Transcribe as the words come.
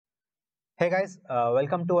Hey guys,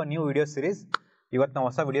 welcome to a new video series. ಇವತ್ತು ನಾವು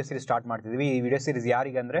ಹೊಸ ವಿಡಿಯೋ ಸೀರೀಸ್ ಸ್ಟಾರ್ಟ್ ಮಾಡ್ತಿದ್ವಿ. ಈ ವಿಡಿಯೋ ಸೀರೀಸ್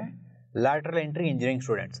ಯಾರಿಗೆ ಅಂದರೆ ಲ್ಯಾಟರಲ್ ಎಂಟ್ರಿ ಇಂಜಿನಿಯರಿಂಗ್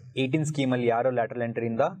ಸ್ಟೂಡೆಂಟ್ಸ್ 18 ಸ್ಕೀಮಲ್ಲಿ ಯಾರು ಲ್ಯಾಟರಲ್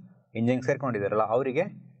ಎಂಟ್ರಿಯಿಂದ ಇಂಜಿನಿಯರಿಂಗ್ ಸೇರ್ಕೊಂಡಿದ್ದಾರಲ್ಲ ಅವರಿಗೆ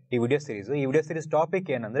ಈ ವಿಡಿಯೋ ಸೀರೀಸ್ ಟಾಪಿಕ್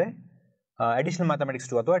ಏನಂದರೆ ಅಡಿಷನಲ್ ಮ್ಯಾಥಮೆಟಿಕ್ಸ್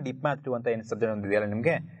 2 ಅಥವಾ ಡಿಪ್ ಮ್ಯಾಥ್ 2 ಅಂತ ಏನು ಸಬ್ಜೆಕ್ಟ್ ಒಂದಿದೆಯಲ್ಲ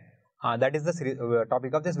ನಿಮಗೆ, that is the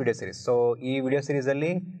topic of this video series. So ಈ ವಿಡಿಯೋ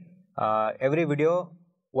ಸೀರೀಸಲ್ಲಿ ಎವ್ರಿ ವಿಡಿಯೋ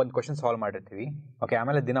ಒಂದು ಕ್ವಶನ್ ಸಾಲ್ವ್ ಮಾಡಿರ್ತೀವಿ. ಓಕೆ,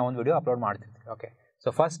 ಆಮೇಲೆ ದಿನ ಒಂದು ವಿಡಿಯೋ ಅಪ್ಲೋಡ್ ಮಾಡ್ತಿರ್ತೀವಿ. Okay, so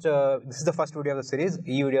first this is the first video of the series.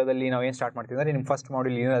 ಈ ವಿಡಿಯೋದಲ್ಲಿ ನಾವು ಏನು ಸ್ಟಾರ್ಟ್ ಮಾಡ್ತೀವಿ ಅಂದರೆ ನಿಮ್ಮ ಫಸ್ಟ್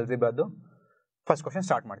ಮಾಡ್ಯೂಲ್ ಏನು ಅಲ್ಜಿಬ್ರಾದು ಫಸ್ಟ್ ಕ್ವಶನ್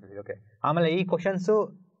ಸ್ಟಾರ್ಟ್ ಮಾಡ್ತಿದ್ವಿ. ಓಕೆ, ಆಮೇಲೆ ಈ ಕ್ವಶನ್ಸು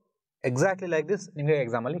ಎಕ್ಸಾಕ್ಟ್ಲಿ ಲೈಕ್ ದಿಸ್ ನಿಮಗೆ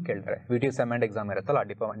ಎಕ್ಸಾಮಲ್ಲಿ ಕೇಳ್ತಾರೆ. VT ಸೆಮೆಂಡ್ ಎಕ್ಸಾಮ್ ಇರುತ್ತಲ್ಲ,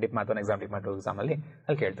 drip math 1 exam, drip math 2 ಎಕ್ಸಾಮಲ್ಲಿ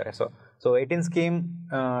ಅಲ್ಲಿ ಕೇಳ್ತಾರೆ. ಸೊ 18 ಸ್ಕೀಮ್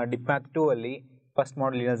ಡಿಪ್ ಮ್ಯಾಥ್ 2 ಅಲ್ಲಿ ಫಸ್ಟ್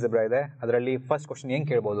ಮಾಡ್ಯೂಲ್ ಏನು ಅಲ್ಜಿಬ್ರಾ ಇದೆ, ಅದರಲ್ಲಿ ಫಸ್ಟ್ ಕ್ವಶನ್ ಏನು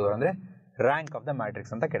ಕೇಳ್ಬೋದು ಅಂದರೆ ರ್ಯಾಂಕ್ ಆಫ್ ದ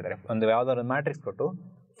ಮ್ಯಾಟ್ರಿಕ್ಸ್ ಅಂತ ಕೇಳ್ತಾರೆ. ಒಂದು ಯಾವುದಾದ್ರು ಮ್ಯಾಟ್ರಿಕ್ಸ್ ಕೊಟ್ಟು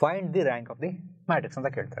find the rank of the matrix ಅಂತ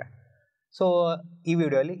ಕೇಳ್ತಾರೆ. ಸೊ ಈ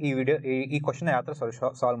ವಿಡಿಯೋಲಿ ಈ ಕ್ವಶನ್ ಯಾವ ಥರ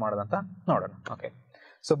ಸಾಲ್ವ್ ಮಾಡೋದಂತ ನೋಡೋಣ. ಓಕೆ,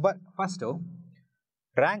 ಸೊ ಫಸ್ಟು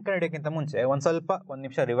ರ್ಯಾಂಕ್ ಕಂಡುಹಿಡಿಯೋಕ್ಕಿಂತ ಮುಂಚೆ ಒಂದು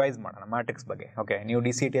ನಿಮಿಷ ರಿವೈಸ್ ಮಾಡೋಣ ಮ್ಯಾಟ್ರಿಕ್ಸ್ ಬಗ್ಗೆ. ಓಕೆ, ನೀವು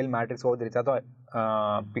DCTಯಲ್ಲಿ ಮ್ಯಾಟ್ರಿಕ್ಸ್ ಓದಿರ್ತೀರ ಅಥವಾ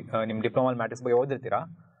ನಿಮ್ಮ ಡಿಪ್ಲೊಮಲ್ಲಿ ಮ್ಯಾಟ್ರಿಕ್ಸ್ ಬಗ್ಗೆ ಓದಿರ್ತೀರಾ.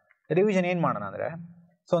 ರಿವಿಷನ್ ಏನು ಮಾಡೋಣ ಅಂದರೆ,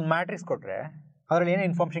 ಸೊ ಒಂದು ಮ್ಯಾಟ್ರಿಕ್ಸ್ ಕೊಟ್ಟರೆ ಅದರಲ್ಲಿ ಏನೇ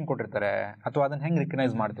ಇನ್ಫಾರ್ಮೇಷನ್ ಕೊಟ್ಟಿರ್ತಾರೆ ಅಥವಾ ಅದನ್ನು ಹೆಂಗೆ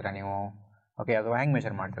ರಿಕಗ್ನೈಸ್ ಮಾಡ್ತೀರಾ ನೀವು, ಓಕೆ, ಅಥವಾ ಹೆಂಗೆ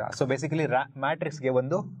ಮೆಷರ್ ಮಾಡ್ತೀರಾ. ಸೊ ಬೇಸಿಕಲಿ ಮ್ಯಾಟ್ರಿಕ್ಸ್ಗೆ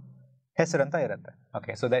ಒಂದು ಹೆಸರು ಅಂತ ಇರುತ್ತೆ.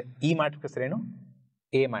 ಓಕೆ, ಸೊ ಈ ಮ್ಯಾಟ್ರಿಕ್ಸ್ ಹೆಸರೇನು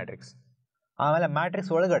ಎ ಮ್ಯಾಟ್ರಿಕ್ಸ್. ಆಮೇಲೆ ಮ್ಯಾಟ್ರಿಕ್ಸ್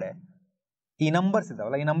ಒಳಗಡೆ ಈ ನಂಬರ್ಸ್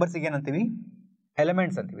ಇದಾವಲ್ಲ, ಈ ನಂಬರ್ಸಿಗೆ ಏನಂತೀವಿ,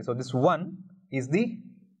 ಎಲಿಮೆಂಟ್ಸ್ ಅಂತೀವಿ. So this 1 is the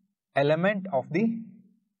element of the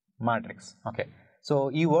matrix. Okay, so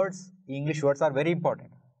ಈ ವರ್ಡ್ಸ್, ಈ English words are very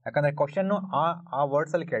important. ಯಾಕಂದರೆ ಕ್ವಶನ್ನು ಆ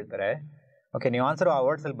ವರ್ಡ್ಸಲ್ಲಿ ಕೇಳ್ತಾರೆ. ಓಕೆ, ನೀವು ಆನ್ಸರು ಆ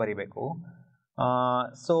ವರ್ಡ್ಸಲ್ಲಿ ಬರೀಬೇಕು.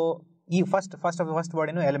 ಸೊ ಈ ಫಸ್ಟ್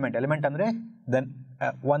ವರ್ಡ್ ಏನು ಎಲಿಮೆಂಟ್ ಅಂದರೆ ದೆನ್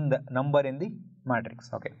ಒಂದು number in the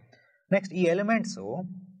matrix. Okay, next ಈ ಎಲಿಮೆಂಟ್ಸು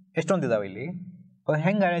ಎಷ್ಟೊಂದಿದ್ದಾವೆ ಇಲ್ಲಿ,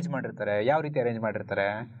 ಹೆಂಗೆ ಅರೇಂಜ್ ಮಾಡಿರ್ತಾರೆ, ಯಾವ ರೀತಿ ಅರೇಂಜ್ ಮಾಡಿರ್ತಾರೆ,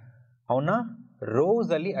 ಅವನ್ನ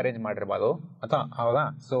ರೋಸಲ್ಲಿ ಅರೇಂಜ್ ಮಾಡಿರ್ಬೋದು ಅಥವಾ ಹೌದಾ.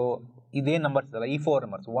 ಸೊ ಇದೇ ನಂಬರ್ಸ್ ಇದಲ್ಲ, ಈ 4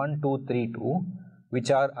 numbers 1 2 3 2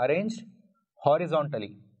 which are arranged horizontally.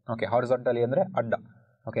 Okay, horizontally ಅಂದರೆ ಅಡ್ಡ.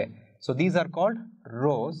 Okay, so these are called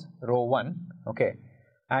rose, rho 1. Okay,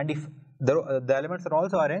 and if the elements are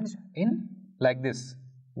also arranged in like this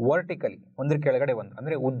vertically, ಒಂದ್ರ ಕೆಳಗಡೆ ಒಂದು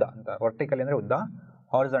ಅಂದರೆ ಉದ್ದ ಅಂತ. ವರ್ಟಿಕಲಿ ಅಂದರೆ ಉದ್ದ,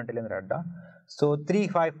 ಹಾರಿಜಾಂಟಲಿ ಅಂದರೆ ಅಡ್ಡ. So 3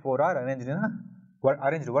 5 4 are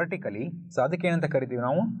arranged vertically. So ಅದಕ್ಕೆ ಏನಂತ ಕರಿತೀವಿ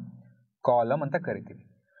ನಾವು, ಕಾಲಮ್ ಅಂತ ಕರಿತೀವಿ.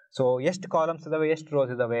 ಸೊ ಎಷ್ಟು ಕಾಲಮ್ಸ್ ಇದಾವೆ, ಎಷ್ಟು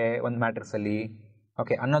ರೋಸ್ ಇದಾವೆ ಒಂದು ಮ್ಯಾಟ್ರಿಕ್ಸಲ್ಲಿ,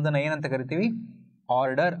 ಓಕೆ, ಅನ್ನೋದನ್ನು ಏನಂತ ಕರಿತೀವಿ,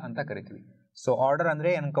 ಆರ್ಡರ್ ಅಂತ ಕರಿತೀವಿ. ಸೊ ಆರ್ಡರ್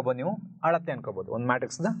ಅಂದರೆ ಅನ್ಕೋಬೋದು ನೀವು, ಅಳತೆ ಅನ್ಕೋಬೋದು, ಒಂದು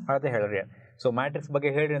ಮ್ಯಾಟ್ರಿಕ್ಸ್ದ ಅಳತೆ ಹೇಳ್ರಿ. ಸೊ ಮ್ಯಾಟ್ರಿಕ್ಸ್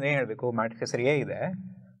ಬಗ್ಗೆ ಹೇಳ್ರಿ ಅಂದರೆ ಏನು ಹೇಳಬೇಕು, ಮ್ಯಾಟ್ರಿಕ್ಸ್ ಹೆಸರು ಎ ಇದೆ,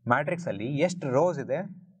 ಮ್ಯಾಟ್ರಿಕ್ಸಲ್ಲಿ ಎಷ್ಟು ರೋಸ್ ಇದೆ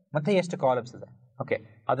ಮತ್ತು ಎಷ್ಟು ಕಾಲಮ್ಸ್ ಇದೆ. ಓಕೆ,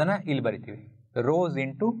 ಅದನ್ನು ಇಲ್ಲಿ ಬರಿತೀವಿ, ರೋಸ್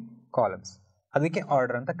ಇಂಟು ಕಾಲಮ್ಸ್, ಅದಕ್ಕೆ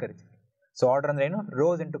ಆರ್ಡರ್ ಅಂತ ಕರಿತೀವಿ. ಸೊ ಆರ್ಡರ್ ಅಂದರೆ ಏನು,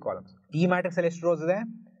 ರೋಸ್ ಇಂಟು ಕಾಲಮ್ಸ್. ಈ ಮ್ಯಾಟ್ರಿಕ್ಸಲ್ಲಿ ಎಷ್ಟು ರೋಸ್ ಇದೆ,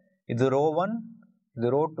 ಇದು ರೋ 1, ಇದು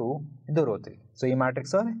ರೋ 2, ಇದು ರೋ 3. ಸೊ ಈ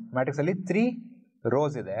ಮ್ಯಾಟ್ರಿಕ್ಸಲ್ಲಿ 3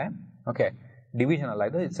 ರೋಸ್ ಇದೆ. ಓಕೆ, ಡಿವಿಷನ್ ಅಲ್ಲ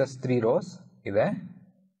ಇದು, ಇಟ್ಸ್ ಜಸ್ಟ್ 3 ರೋಸ್ ಇದೆ.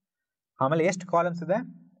 ಆಮೇಲೆ ಎಷ್ಟು ಕಾಲಮ್ಸ್ ಇದೆ,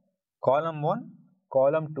 ಕಾಲಮ್ 1,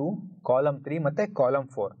 ಕಾಲಮ್ 2, ಕಾಲಮ್ 3 ಮತ್ತು ಕಾಲಮ್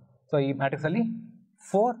 4. ಸೊ ಈ ಮ್ಯಾಟ್ರಿಕ್ಸಲ್ಲಿ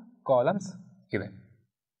 4 ಕಾಲಮ್ಸ್ ಇದೆ.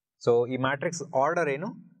 ಸೊ ಈ ಮ್ಯಾಟ್ರಿಕ್ಸ್ ಆರ್ಡರ್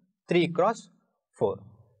ಏನು, 3 × 4.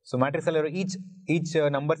 ಸೊ ಮ್ಯಾಟ್ರಿಕ್ಸಲ್ಲಿರೋ ಈಚ್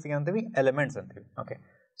ನಂಬರ್ಸ್ಗೆ ಅಂತೀವಿ ಎಲಿಮೆಂಟ್ಸ್ ಅಂತೀವಿ. ಓಕೆ,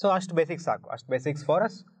 ಸೊ ಅಷ್ಟು ಬೇಸಿಕ್ಸ್ ಸಾಕು, ಅಷ್ಟು basics for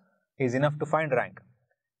us is enough to find rank.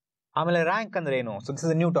 ಆಮೇಲೆ ರ್ಯಾಂಕ್ ಅಂದರೆ ಏನು, so this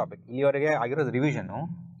is a new topic. ಇಲ್ಲಿವರೆಗೆ ಆಗಿರೋದು ರಿವಿಷನು,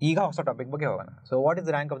 ಈಗ ಹೊಸ ಟಾಪಿಕ್ ಬಗ್ಗೆ ಹೋಗೋಣ. So what is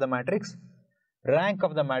rank of the matrix. Rank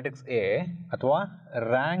of the matrix A ಅಥವಾ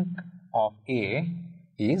rank of A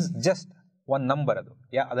is just ಒಂದು ನಂಬರ್.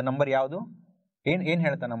 ಅದು ನಂಬರ್ ಯಾವುದು, ಏನು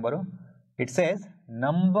ಹೇಳ್ತಾ number, it says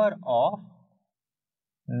number of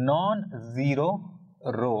non zero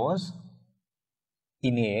rows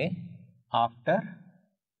in A after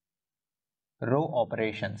row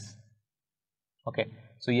operations. Okay,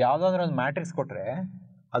 so ಯಾವುದಾದ್ರೂ ಒಂದು matrix ಕೊಟ್ಟರೆ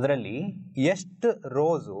ಅದರಲ್ಲಿ ಎಷ್ಟು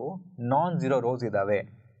ರೋಸು ನಾನ್ ಝೀರೋ ರೋಸ್ ಇದ್ದಾವೆ.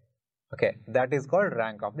 Okay, that is called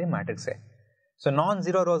rank of the matrix A. So non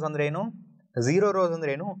zero rose ಅಂದರೆ ಏನು, zero rose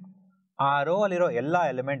ಅಂದರೆ ಏನು, ಆ ರೋ ಅಲ್ಲಿರೋ ಎಲ್ಲ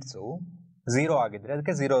ಎಲಿಮೆಂಟ್ಸು 0 ಆಗಿದ್ರೆ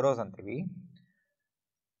ಅದಕ್ಕೆ 0 ರೋಸ್ ಅಂತೀವಿ.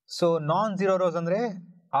 ಸೊ ನಾನ್ ಝೀರೋ ರೋಸ್ ಅಂದರೆ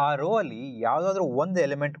ಆ ರೋ ಅಲ್ಲಿ ಯಾವುದಾದ್ರೂ ಒಂದು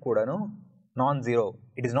ಎಲಿಮೆಂಟ್ ಕೂಡ non zero,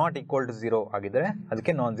 it is not equal to 0 ಆಗಿದ್ದರೆ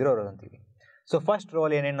ಅದಕ್ಕೆ ನಾನ್ ಝೀರೋ ರೋ ಅಂತೀವಿ. ಸೊ ಫಸ್ಟ್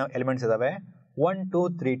ರೋಲ್ಲಿ ಏನೇನು ಎಲಿಮೆಂಟ್ಸ್ ಇದ್ದಾವೆ, 1 2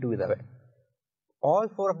 3 2 ಇದ್ದಾವೆ. All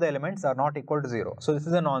 4 of the elements are not equal to 0. So this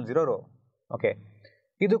is a non zero rho. Okay,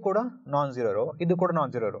 ಇದು ಕೂಡ ನಾನ್ ಝೀರೋ ರೋ, ಇದು ಕೂಡ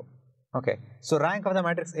non zero rho. Okay, so rank of the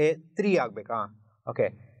matrix A 3 ಆಗಬೇಕಾ. Okay,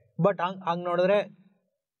 but ಹಂಗೆ ನೋಡಿದ್ರೆ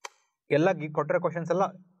ಎಲ್ಲ ಕೊಟ್ಟಿರೋ questions ಎಲ್ಲ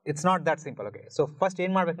it's not that simple. Okay, so first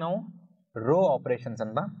ಏನು ಮಾಡ್ಬೇಕು ನಾವು, ರೋ ಆಪರೇಷನ್ಸ್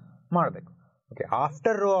ಅಂತ ಮಾಡಬೇಕು. ಓಕೆ,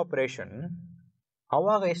 ಆಫ್ಟರ್ ರೋ ಆಪರೇಷನ್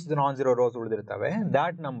ಅವಾಗ ಎಷ್ಟು non zero rose ಉಳಿದಿರ್ತವೆ,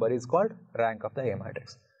 that number is called rank of the A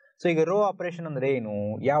matrix. So ಈಗ ರೋ ಆಪರೇಷನ್ ಅಂದರೆ ಏನು,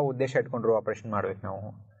 ಯಾವ ಉದ್ದೇಶ ಇಟ್ಕೊಂಡು ರೋ ಆಪರೇಷನ್ ಮಾಡ್ಬೇಕು ನಾವು,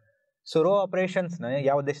 ಸೊ ರೋ ಆಪರೇಷನ್ಸ್ನ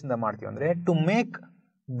ಯಾವ ಉದ್ದೇಶದಿಂದ ಮಾಡ್ತೀವಿ ಅಂದರೆ to make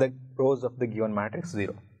the rose of the given matrix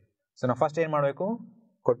 0. So ನಾವು ಫಸ್ಟ್ ಏನು ಮಾಡಬೇಕು,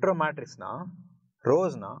 ಕೊಟ್ಟಿರೋ ಮ್ಯಾಟ್ರಿಕ್ಸ್ನ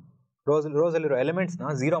ರೋಸಲ್ಲಿರೋ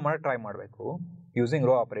ಎಲಿಮೆಂಟ್ಸ್ನ 0 ಮಾಡಿ ಟ್ರೈ ಮಾಡಬೇಕು using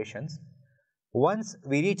rho operations. Once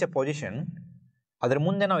we reach a position, ಅದ್ರ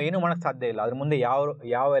ಮುಂದೆ ನಾವು ಏನು ಮಾಡೋಕ್ಕೆ ಸಾಧ್ಯ ಇಲ್ಲ, ಅದ್ರ ಮುಂದೆ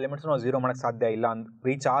ಯಾವ ಎಲಿಮೆಂಟ್ಸ್ ನಾವು 0 ಮಾಡೋಕ್ಕೆ ಸಾಧ್ಯ ಇಲ್ಲ ಅಂತ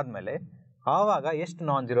ರೀಚ್ ಆದಮೇಲೆ ಆವಾಗ ಎಷ್ಟು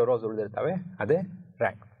ನಾನ್ ಝೀರೋ ರೋಸ್ ಉಳಿದಿರ್ತವೆ ಅದೇ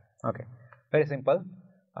rank. Okay, very simple.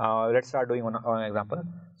 Let's start doing one example.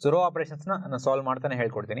 So rho ಆಪರೇಷನ್ಸ್ನ ನಾನು ಸಾಲ್ವ್ ಮಾಡ್ತಾನೆ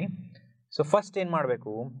ಹೇಳ್ಕೊಡ್ತೀನಿ. ಸೊ ಫಸ್ಟ್ ಏನು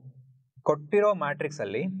ಮಾಡಬೇಕು, ಕೊಟ್ಟಿರೋ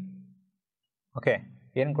ಮ್ಯಾಟ್ರಿಕ್ಸಲ್ಲಿ ಓಕೆ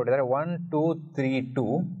ಏನು ಕೊಟ್ಟಿದ್ದಾರೆ, 1 2 3 2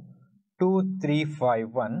 2 3 5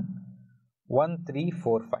 1 1 3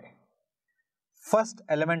 4 5. First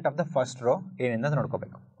element of the first row ಏನಿದೆ ಅಂತ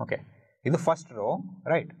ನೋಡ್ಕೋಬೇಕು. ಓಕೆ, ಇದು first row,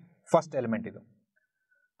 right, first element ಇದು.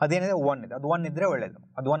 ಅದೇನಿದೆ 1 ಇದೆ, ಅದು 1 ಇದ್ದರೆ ಒಳ್ಳೆಯದು,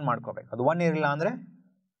 ಅದು 1 ಮಾಡ್ಕೋಬೇಕು. ಅದು 1 ಇರಲಿಲ್ಲ ಅಂದರೆ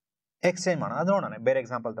ಎಕ್ಸ್ಚೇಂಜ್ ಮಾಡೋಣ, ಅದು ನೋಡೋಣ, ಬೇರೆ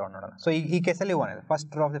ಎಕ್ಸಾಂಪಲ್ ತೊಗೊಂಡು ನೋಡೋಣ. ಸೊ ಈ ಕೇಸಲ್ಲಿ 1 ಇದೆ,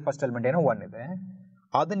 first row of the first element ಏನೋ 1 ಇದೆ,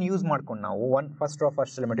 ಅದನ್ನು ಯೂಸ್ ಮಾಡ್ಕೊಂಡು ನಾವು first row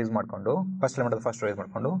first element use ಮಾಡಿಕೊಂಡು first element of first row use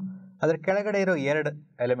ಮಾಡಿಕೊಂಡು ಅದ್ರ ಕೆಳಗಡೆ ಇರೋ 2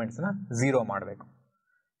 ಎಲಿಮೆಂಟ್ಸ್ನ 0 ಮಾಡಬೇಕು.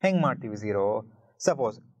 ಹೆಂಗೆ ಮಾಡ್ತೀವಿ 0?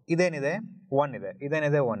 ಸಪೋಸ್ ಇದೇನಿದೆ 1 ಇದೆ,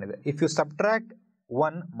 ಇದೇನಿದೆ 1 ಇದೆ. If you subtract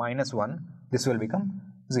 1 - 1 this will become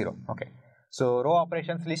 0. Okay, so rho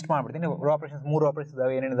operations list ಮಾಡಿಬಿಡ್ತೀನಿ. ರೋ ಆಪರೇಷನ್ಸ್ 3 ಆಪರೇಷನ್ಸ್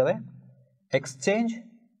ಇದಾವೆ. ಏನೇನಿದಾವೆ? ಎಕ್ಸ್ಚೇಂಜ್,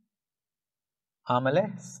 ಆಮೇಲೆ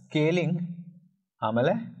ಸ್ಕೇಲಿಂಗ್,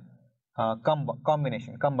 ಆಮೇಲೆ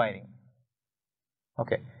ಕಾಂಬಿನೇಷನ್, ಕಂಬೈನಿಂಗ್.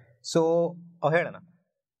 ಓಕೆ, ಸೊ ಹೇಳೋಣ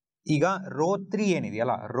ಈಗ ರೋ 3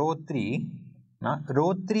 ಏನಿದೆಯಲ್ಲ, ರೋ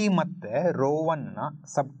 3 ಮತ್ತು ರೋ 1ನ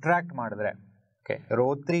ಸಬ್ಟ್ರಾಕ್ಟ್ ಮಾಡಿದ್ರೆ, ಓಕೆ, ರೋ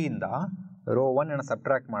 3ಇಂದ ರೋ 1ನ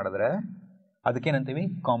ಸಬ್ಟ್ರಾಕ್ಟ್ ಮಾಡಿದ್ರೆ ಅದಕ್ಕೇನಂತೀವಿ?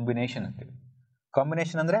 ಕಾಂಬಿನೇಷನ್ ಅಂತೀವಿ.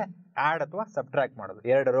 ಕಾಂಬಿನೇಷನ್ ಅಂದರೆ ಆ್ಯಡ್ ಅಥವಾ ಸಬ್ಟ್ರಾಕ್ಟ್ ಮಾಡೋದು,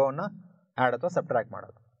 2 ರೋನ ಆ್ಯಡ್ ಅಥವಾ ಸಬ್ಟ್ರಾಕ್ಟ್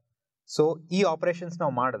ಮಾಡೋದು. ಸೊ ಈ ಆಪರೇಷನ್ಸ್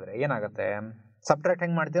ನಾವು ಮಾಡಿದ್ರೆ ಏನಾಗುತ್ತೆ? ಸಬ್ಟ್ರಾಕ್ಟ್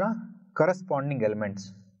ಹೆಂಗೆ ಮಾಡ್ತೀರಾ? ಕರೆಸ್ಪಾಂಡಿಂಗ್ ಎಲಿಮೆಂಟ್ಸ್,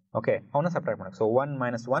 ಓಕೆ, ಅವನ್ನ ಸಬ್ಟ್ರಾಕ್ಟ್ ಮಾಡೋದು. So 1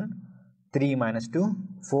 - 1 3 - 2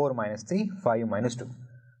 4 - 3 5 - 2.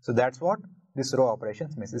 So that's what this rho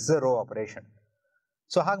operations means. This is a rho operation.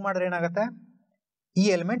 So ಹಾಗೆ ಮಾಡಿದ್ರೆ ಏನಾಗುತ್ತೆ? ಈ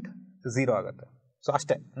ಎಲಿಮೆಂಟ್ 0 ಆಗುತ್ತೆ. ಸೊ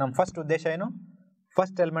ಅಷ್ಟೇ ನಮ್ಮ ಫಸ್ಟ್ ಉದ್ದೇಶ ಏನು?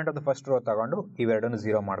 First element of the first row ತಗೊಂಡು ಇವೆರಡನ್ನು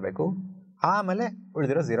 0 ಮಾಡಬೇಕು, ಆಮೇಲೆ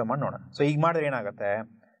ಉಳಿದಿರೋ 0 ಮಾಡಿ ನೋಡೋಣ. ಸೊ ಈಗ ಮಾಡಿದ್ರೆ ಏನಾಗುತ್ತೆ?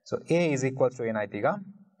 So A is equals to ಏನಾಯ್ತು? ಈಗ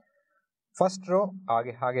ಫಸ್ಟ್ ರೋ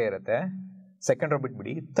ಹಾಗೆ ಇರುತ್ತೆ, ಸೆಕೆಂಡ್ ರೋ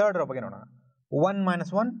ಬಿಟ್ಬಿಡಿ, ಥರ್ಡ್ ರೋ ಬಗ್ಗೆ ನೋಡೋಣ. 1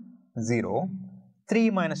 - 1 0, 3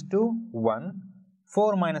 - 2 1,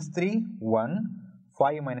 4 - 3 1,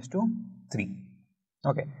 5 - 2 3.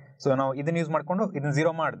 ಓಕೆ, ಸೊ ನಾವು ಇದನ್ನು ಯೂಸ್ ಮಾಡಿಕೊಂಡು ಇದನ್ನು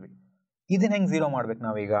 0 ಮಾಡಿದ್ವಿ. ಇದನ್ನು ಹೆಂಗೆ 0 ಮಾಡ್ಬೇಕು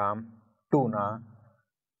ನಾವೀಗ? 2ನ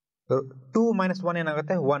 2 - 1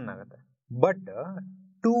 ಏನಾಗುತ್ತೆ? 1 ಆಗುತ್ತೆ. ಬಟ್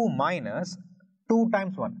 2 - 2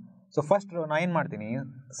 × 1. ಸೊ ಫಸ್ಟ್ ರೋ ನಾ ಏನು ಮಾಡ್ತೀನಿ?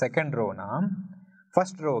 ಸೆಕೆಂಡ್ ರೋನ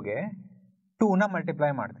ಫಸ್ಟ್ ರೋಗೆ 2ನ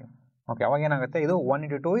ಮಲ್ಟಿಪ್ಲೈ ಮಾಡ್ತೀನಿ. ಓಕೆ, ಅವಾಗ ಏನಾಗುತ್ತೆ? ಇದು 1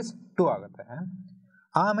 × 2 = 2 ಆಗುತ್ತೆ.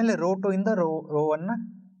 ಆಮೇಲೆ ರೋ 2 ಇಂದ ರೋ 1ನ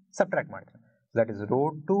ಸಬ್ಟ್ರಾಕ್ಟ್ ಮಾಡ್ತೀನಿ. ದಟ್ ಈಸ್ ರೋ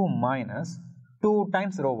 2 - 2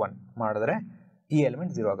 × ರೋ 1 ಮಾಡಿದ್ರೆ ಈ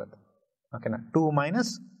ಎಲಿಮೆಂಟ್ 0 ಆಗುತ್ತೆ. ಓಕೆನಾ? 2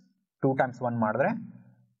 - 2 × 1 ಮಾಡಿದ್ರೆ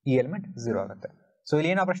ಈ ಎಲಿಮೆಂಟ್ 0 ಆಗುತ್ತೆ. ಸೊ ಇಲ್ಲಿ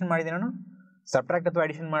ಏನು ಆಪರೇಷನ್ ಮಾಡಿದ್ದೀನಿ ನಾನು? ಸಬ್ಟ್ರಾಕ್ಟ್ ಅಥವಾ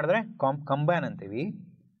ಅಡಿಷನ್ ಮಾಡಿದ್ರೆ ಕಂಬೈನ್ ಅಂತೀವಿ.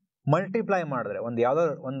 ಮಲ್ಟಿಪ್ಲೈ ಮಾಡಿದ್ರೆ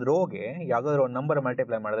ಒಂದು ರೋಗೆ ಯಾವುದಾದ್ರು ಒಂದು ನಂಬರ್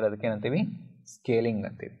ಮಲ್ಟಿಪ್ಲೈ ಮಾಡಿದ್ರೆ ಅದಕ್ಕೆ ಏನಂತೀವಿ? ಸ್ಕೇಲಿಂಗ್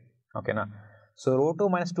ಅಂತೀವಿ. ಓಕೆನಾ? ಸೊ ರೋ 2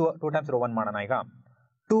 - 2 × ರೋ 1 ಮಾಡೋಣ. ಈಗ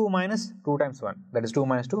 2 - 2 × 1 ದಟ್ ಇಸ್ 2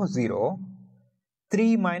 - 2 0,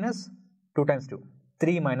 3 - 2 × 2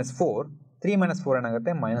 3 - 4, 3 - 4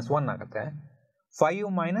 ಏನಾಗುತ್ತೆ? -1 ಆಗುತ್ತೆ.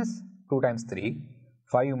 5 - 2 × 3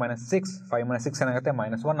 5 - 6, 5 - 6 ಏನಾಗುತ್ತೆ?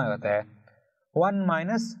 -1 ಆಗುತ್ತೆ. 1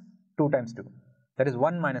 - 2 × 2 ದಟ್ ಇಸ್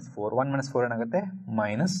 1 - 4, 1 - 4 ಏನಾಗುತ್ತೆ?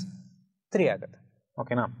 -3 ಆಗುತ್ತೆ.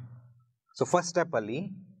 ಓಕೆನಾ? So first ಸ್ಟೆಪ್ಪಲ್ಲಿ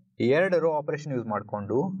 2 rho operation use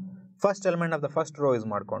ಮಾಡಿಕೊಂಡು first element of the first row use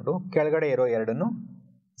ಮಾಡಿಕೊಂಡು ಕೆಳಗಡೆ ಇರೋ 2ನ್ನು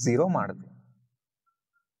 0 ಮಾಡಿದ್ವಿ.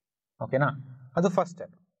 ಓಕೆನಾ? ಅದು ಫಸ್ಟ್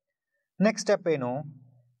ಸ್ಟೆಪ್. ನೆಕ್ಸ್ಟ್ ಸ್ಟೆಪ್ ಏನು?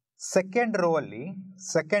 ಸೆಕೆಂಡ್ ರೋ ಅಲ್ಲಿ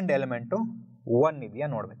ಸೆಕೆಂಡ್ ಎಲಿಮೆಂಟು 1 ಇದೆಯಾ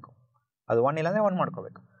ನೋಡಬೇಕು. ಅದು 1 ಇಲ್ಲ ಅಂದರೆ 1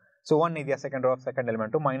 ಮಾಡ್ಕೋಬೇಕು. ಸೊ 1 ಇದೆಯಾ ಸೆಕೆಂಡ್ ರೋ ಸೆಕೆಂಡ್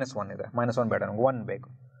ಎಲಿಮೆಂಟು? -1 ಇದೆ. -1 ಬೇಡ, ನಮ್ಗೆ 1 ಬೇಕು.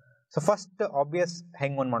 ಸೊ ಫಸ್ಟ್ ಆಬ್ವಿಯಸ್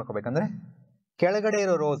ಹೆಂಗೆ 1 ಮಾಡ್ಕೋಬೇಕಂದ್ರೆ ಕೆಳಗಡೆ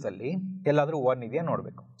ಇರೋ ರೋಸಲ್ಲಿ ಎಲ್ಲಾದರೂ 1 ಇದೆಯಾ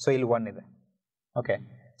ನೋಡಬೇಕು. ಸೊ ಇಲ್ಲಿ 1 ಇದೆ. ಓಕೆ,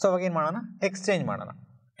 ಸೊ ಅವಾಗ ಏನು ಮಾಡೋಣ? ಎಕ್ಸ್ಚೇಂಜ್ ಮಾಡೋಣ.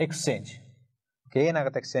 ಎಕ್ಸ್ಚೇಂಜ್. ಓಕೆ,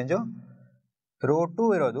 ಏನಾಗುತ್ತೆ ಎಕ್ಸ್ಚೇಂಜು? ರೋ 2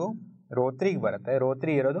 ಇರೋದು ರೋ 3ಗೆ ಬರುತ್ತೆ, ರೋ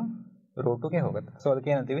 3 ಇರೋದು ರೋ 2ಗೆ ಹೋಗುತ್ತೆ. ಸೊ ಅದಕ್ಕೆ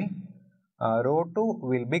ಏನಂತೀವಿ? Rho 2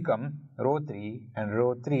 will become rho 3 and rho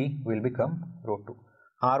 3 will become rho 2.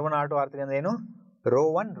 R1 R2 R3 ಅಂದರೆ ಏನು? Rho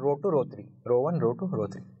 1 rho 2 rho 3, rho 1 rho 2 rho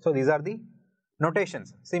 3. So these are the notations,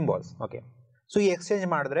 symbols. Okay, so ಈ exchange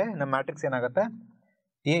ಮಾಡಿದ್ರೆ ನಮ್ಮ ಮ್ಯಾಟ್ರಿಕ್ಸ್ ಏನಾಗುತ್ತೆ?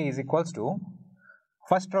 A is equals to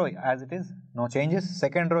first row as it is, no changes.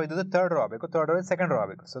 Second row ಇದ್ದು third row ಆಗಬೇಕು, third row second row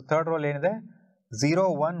ಆಗಬೇಕು. So third roll ಏನಿದೆ? 0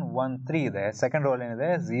 1 1 3 ಇದೆ. Second roll ಏನಿದೆ?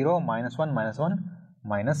 0 -1 -1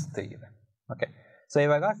 -3 ಇದೆ. ಓಕೆ, ಸೊ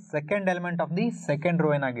ಇವಾಗ second element of the second row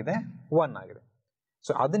ಏನಾಗಿದೆ 1 ಆಗಿದೆ.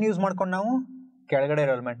 ಸೊ ಅದನ್ನ ಯೂಸ್ ಮಾಡ್ಕೊಂಡು ನಾವು ಕೆಳಗಡೆ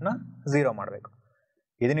ಇರೋ ಎಲಿಮೆಂಟ್ನ 0 ಮಾಡಬೇಕು.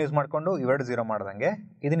 ಇದನ್ನ ಯೂಸ್ ಮಾಡಿಕೊಂಡು ಇವೆರಡು 0 ಮಾಡ್ದಂಗೆ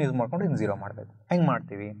ಇದನ್ನ ಯೂಸ್ ಮಾಡ್ಕೊಂಡು ಇದನ್ನ 0 ಮಾಡಬೇಕು. ಹೆಂಗೆ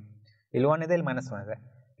ಮಾಡ್ತೀವಿ? ಇಲ್ಲಿ 1 ಇದೆ, ಇಲ್ಲಿ -1 ಇದೆ,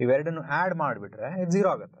 ಇವೆರಡನ್ನು ಆ್ಯಡ್ ಮಾಡಿಬಿಟ್ರೆ ಇದು 0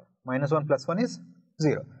 ಆಗುತ್ತೆ. -1 + 1 =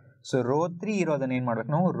 0. ಸೊ ರೋ 3 ಇರೋದನ್ನ ಏನು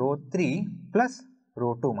ಮಾಡ್ಬೇಕು ನಾವು? ರೋ 3 + ರೋ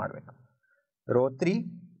 2 ಮಾಡಬೇಕು. ರೋ 3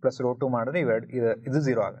 + ರೋ 2 ಮಾಡಿದ್ರೆ ಇದು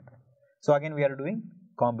 0 ಆಗುತ್ತೆ. So again we are doing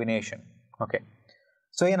combination. Okay,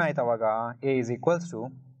 so ಏನಾಯ್ತು ಅವಾಗ? A =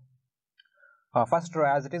 first row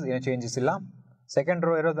as it is, ಏನು ಚೇಂಜಸ್ ಇಲ್ಲ. ಸೆಕೆಂಡ್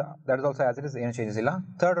ರೋ ಇರೋದು that is also as it is, ಏನು ಚೇಂಜಸ್ ಇಲ್ಲ.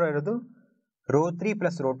 ಥರ್ಡ್ ರೋ ಇರೋದು ರೋ 3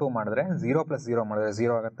 + ರೋ 2 ಮಾಡಿದ್ರೆ 0 + 0 ಮಾಡಿದ್ರೆ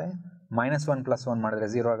 0 ಆಗುತ್ತೆ. -1 + 1 ಮಾಡಿದ್ರೆ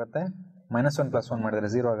 0 ಆಗುತ್ತೆ. -1 + 1 ಮಾಡಿದ್ರೆ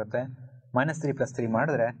 0 ಆಗುತ್ತೆ. -3 + 3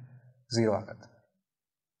 ಮಾಡಿದ್ರೆ 0 ಆಗುತ್ತೆ.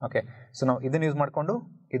 ಓಕೆ, ಸೊ ನಾವು ಇದನ್ನು ಯೂಸ್ ಮಾಡಿಕೊಂಡು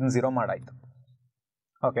ಇದನ್ನ 0 ಮಾಡಾಯಿತು.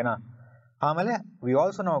 ಓಕೆನಾ? ಆಮೇಲೆ ವಿ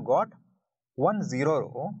ಆಲ್ಸೋ ನಾವು got 1 0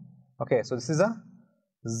 rho. Okay, so this is a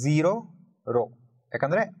 0 rho,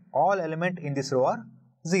 ಯಾಕಂದರೆ all element in this rho R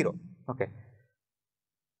 0. Okay,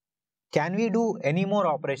 can we do any more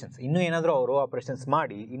operations? ಇನ್ನೂ ಏನಾದರೂ ರೋ ಆಪರೇಷನ್ಸ್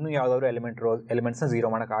ಮಾಡಿ ಇನ್ನೂ ಯಾವುದಾದ್ರು ಎಲಿಮೆಂಟ್ಸ್ನ 0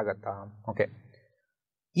 ಮಾಡೋಕ್ಕಾಗತ್ತಾ? ಓಕೆ,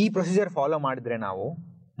 ಈ ಪ್ರೊಸೀಜರ್ ಫಾಲೋ ಮಾಡಿದರೆ ನಾವು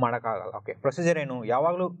ಮಾಡೋಕ್ಕಾಗಲ್ಲ. ಓಕೆ, ಪ್ರೊಸೀಜರ್ ಏನು?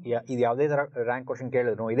 ಯಾವಾಗಲೂ ಇದು ಯಾವುದೇ ಥರ ರ್ಯಾಂಕ್ ಕ್ವಶನ್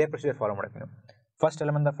ಕೇಳಿದ್ರು ಇದೇ ಪ್ರೊಸೀಜರ್ ಫಾಲೋ ಮಾಡಬೇಕು. ನೀವು ಫಸ್ಟ್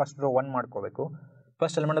ಎಲಿಮೆಂಟ್ ಫಸ್ಟ್ ರೋ 1 ಮಾಡ್ಕೋಬೇಕು.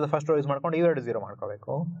 First element first row use ಮಾಡ್ಕೊಂಡು ಇವೆರಡು 0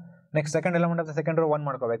 ಮಾಡ್ಕೋಬೇಕು. Next second element second row 1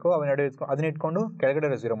 ಮಾಡ್ಕೋಬೇಕು. ಅದನ್ನ ಇಟ್ಕೊಂಡು ಕೆಳಗಡೆ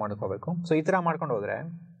 0 ಮಾಡ್ಕೋಬೇಕು. ಸೊ ಈ ಥರ ಮಾಡ್ಕೊಂಡು ಹೋದರೆ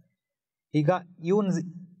ಈಗ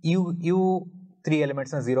ಇವು 3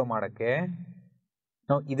 ಎಲಿಮೆಂಟ್ಸ್ನ 0 ಮಾಡೋಕ್ಕೆ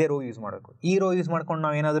ನಾವು ಇದೇ ರೋ ಯೂಸ್ ಮಾಡಬೇಕು. ಈ ರೋ ಯೂಸ್ ಮಾಡ್ಕೊಂಡು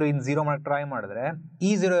ನಾವು ಏನಾದರೂ ಇನ್ನು 0 ಮಾಡೋಕ್ಕೆ ಟ್ರೈ ಮಾಡಿದ್ರೆ ಈ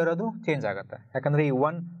 0 ಇರೋದು ಚೇಂಜ್ ಆಗುತ್ತೆ. ಯಾಕಂದರೆ ಈ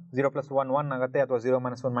 1 0 + 1 1 ಆಗುತ್ತೆ, ಅಥವಾ 0 -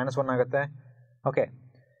 1 -1 ಆಗುತ್ತೆ. ಓಕೆ,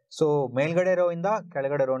 ಸೊ ಮೇಲ್ಗಡೆ ರೋ ಇಂದ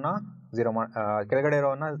ಕೆಳಗಡೆ ರೋನ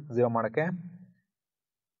 0 ಮಾಡೋಕ್ಕೆ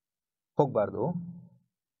ಹೋಗಬಾರ್ದು.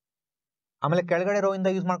 ಆಮೇಲೆ ಕೆಳಗಡೆ ರೋ ಇಂದ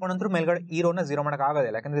ಯೂಸ್ ಮಾಡ್ಕೊಂಡಂತೂ ಮೇಲ್ಗಡೆ ಈ ರೋನ 0 ಮಾಡೋಕ್ಕೆ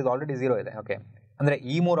ಆಗೋದಿಲ್ಲ, ಯಾಕಂದರೆ ಇದು ಆಲ್ರೆಡಿ 0 ಇದೆ. ಓಕೆ, ಅಂದರೆ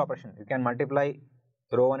ಈ 3 operation you can multiply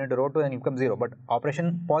rho 1 into rho 2 and you become 0, but operation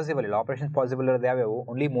possible ಇಲ್ಲ. ಆಪರೇಷನ್ ಪಾಸಿಬಲ್ ಇರೋದು ಯಾವ್ಯಾವು?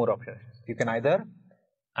 Only 3 options. You can either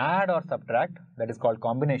add or subtract, that is called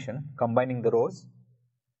combination, combining the rows.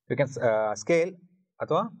 You can scale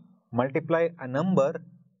ಅಥವಾ multiply a number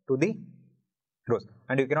to the rows,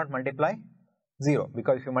 and you cannot multiply 0,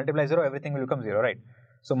 because if you multiply 0 everything will become 0, right?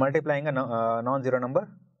 So multiplying a non-zero number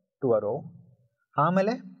to a row.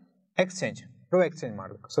 ಆಮೇಲೆ exchange, row exchange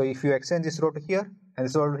ಮಾಡಬೇಕು. So if you exchange this row to here and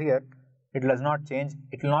this row to here, it does not change,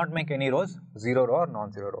 it will not make any rows 0 row or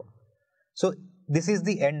non-zero row. So this is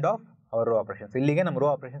the end of our row operations. ಇಲ್ಲಿಗೆ ನಮ್ಮ rho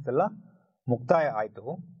operations ಎಲ್ಲ ಮುಕ್ತಾಯ ಆಯಿತು.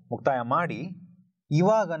 ಮುಕ್ತಾಯ ಮಾಡಿ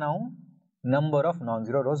ಇವಾಗ ನಾವು number of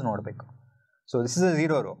ನಾನ್-ಝೀರೋ rose ನೋಡಬೇಕು. So this is a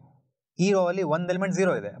 0 rho. ಈ ರೋ ಅಲ್ಲಿ ಒಂದು ಎಲಿಮೆಂಟ್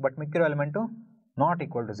 0 ಇದೆ, but ಮಿಕ್ಕಿರೋ element not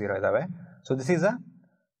equal to 0 ಇದ್ದಾವೆ. So this is a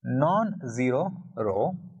ನಾನ್-ಝೀರೋ rho.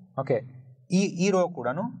 Okay, ಈ ರೋ ಕೂಡ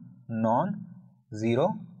ನಾನ್-ಝೀರೋ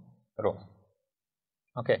rho.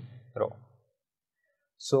 Okay, rho.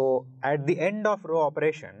 So at the end of row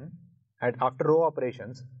operation, after row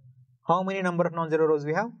operations, how many number of non-zero rows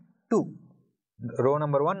we have? 2. Row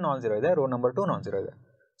number 1 non-zero ಇದೆ, row number 2 non-zero ಇದೆ.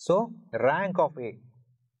 So rank of A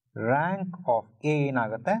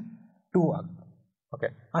ಏನಾಗುತ್ತೆ? 2 ಆಗುತ್ತೆ. Okay,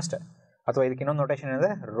 ಅಷ್ಟೇ. ಅಥವಾ ಇದಕ್ಕೆ ಇನ್ನೊಂದು notation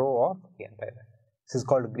ಇದೆ, rho of A ಅಂತ ಇದೆ. This is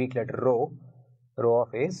called Greek letter row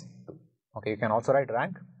of A is 2. Okay, you can also write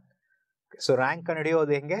rank. So rank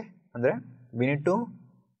ಕಂಡುಹಿಡಿಯೋದು ಹೆಂಗೆ ಅಂದರೆ we need to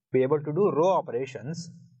be able to do row operations.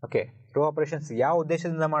 Okay, row operations ಯಾವ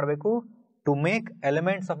ಉದ್ದೇಶದಿಂದ ಮಾಡಬೇಕು? To make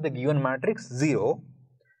elements of the given matrix 0.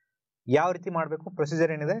 ಯಾವ ರೀತಿ ಮಾಡಬೇಕು?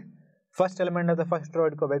 Procedure ಏನಿದೆ? First element of the first row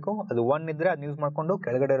ಇಟ್ಕೋಬೇಕು, ಅದು 1 ಇದ್ದರೆ ಅದನ್ನ ಯೂಸ್ ಮಾಡಿಕೊಂಡು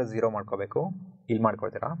ಕೆಳಗಡೆ 0 ಮಾಡ್ಕೋಬೇಕು. ಇಲ್ಲಿ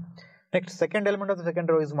ಮಾಡ್ಕೊಳ್ತೀರಾ. Next second element of the second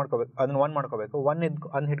row use ಮಾಡ್ಕೋಬೇಕು, ಅದನ್ನ 1 ಮಾಡ್ಕೋಬೇಕು.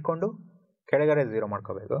 ಅದನ್ನ ಹಿಡ್ಕೊಂಡು ಕೆಳಗಡೆ 0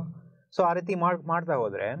 ಮಾಡ್ಕೋಬೇಕು. ಸೊ ಆ ರೀತಿ ಮಾಡ್ತಾ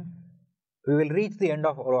ಹೋದರೆ we will reach the end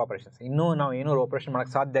of rho operations. ಇನ್ನೂ ನಾವು ಏನೂ ರೋ ಆಪರೇಷನ್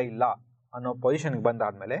ಮಾಡೋಕ್ಕೆ ಸಾಧ್ಯ ಇಲ್ಲ ಅನ್ನೋ ಪೊಸಿಷನ್ಗೆ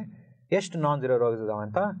ಬಂದಾದಮೇಲೆ ಎಷ್ಟು ನಾನ್-ಝೀರೋ ರೋಸ್ ಇದಾವೆ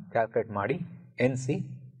ಅಂತ ಕ್ಯಾಲ್ಕುಲೇಟ್ ಮಾಡಿ NC,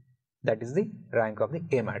 that is the rank of the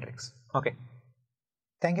A matrix. Okay,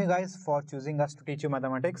 thank you guys for choosing us to teach you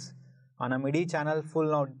mathematics. ನಮ್ಮ ಇಡೀ ಚಾನಲ್ ಫುಲ್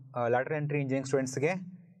ನಾವು ಲ್ಯಾಟರಲ್ ಎಂಟ್ರಿ ಇಂಜಿನಿಯರಿಂಗ್ ಸ್ಟೂಡೆಂಟ್ಸ್ಗೆ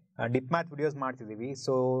ಡಿಪ್ ಮ್ಯಾಥ್ ವಿಡಿಯೋಸ್ ಮಾಡ್ತಿದ್ದೀವಿ.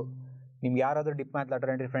 ಸೊ ನಿಮ್ಗೆ ಯಾರಾದರೂ drip math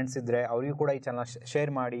lateral entry friends ಇದ್ದರೆ ಅವರಿಗೂ ಕೂಡ ಈ ಚಾನಲ್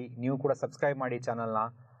ಶೇರ್ ಮಾಡಿ, ನೀವು ಕೂಡ ಸಬ್ಸ್ಕ್ರೈಬ್ ಮಾಡಿ ಈ ಚಾನಲ್ನ.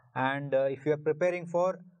 And if you are preparing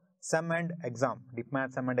for some and exam, drip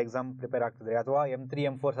math some and exam prepare ಆಗ್ತಿದ್ರೆ, ಅಥವಾ M3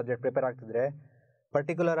 M4 ಸಬ್ಜೆಕ್ಟ್ ಪ್ರಿಪೇರ್ ಆಗ್ತಿದ್ರೆ,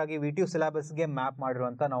 ಪರ್ಟಿಕ್ಯುಲರ್ ಆಗಿ VTU ಸಿಲೆಬಸ್ಗೆ ಮ್ಯಾಪ್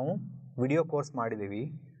ಮಾಡಿರುವಂಥ ನಾವು ವಿಡಿಯೋ ಕೋರ್ಸ್ ಮಾಡಿದ್ದೀವಿ.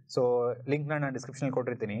 ಸೊ ಲಿಂಕ್ನ ನಾನು ಡಿಸ್ಕ್ರಿಪ್ಷನಲ್ಲಿ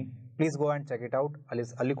ಕೊಟ್ಟಿರ್ತೀನಿ, please go and check it out.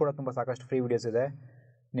 ಅಲ್ಲಿ ಕೂಡ ತುಂಬ ಸಾಕಷ್ಟು ಫ್ರೀ ವಿಡಿಯೋಸ್ ಇದೆ.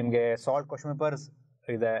 ನಿಮಗೆ ಸಾಲ್ವ್ ಕ್ವಶನ್ ಪೇಪರ್ಸ್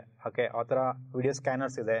ಇದೆ, ಓಕೆ, ಆ ಥರ ವಿಡಿಯೋ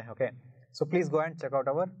ಸ್ಕ್ಯಾನರ್ಸ್ ಇದೆ. Okay, so please go and check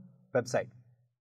out hour website.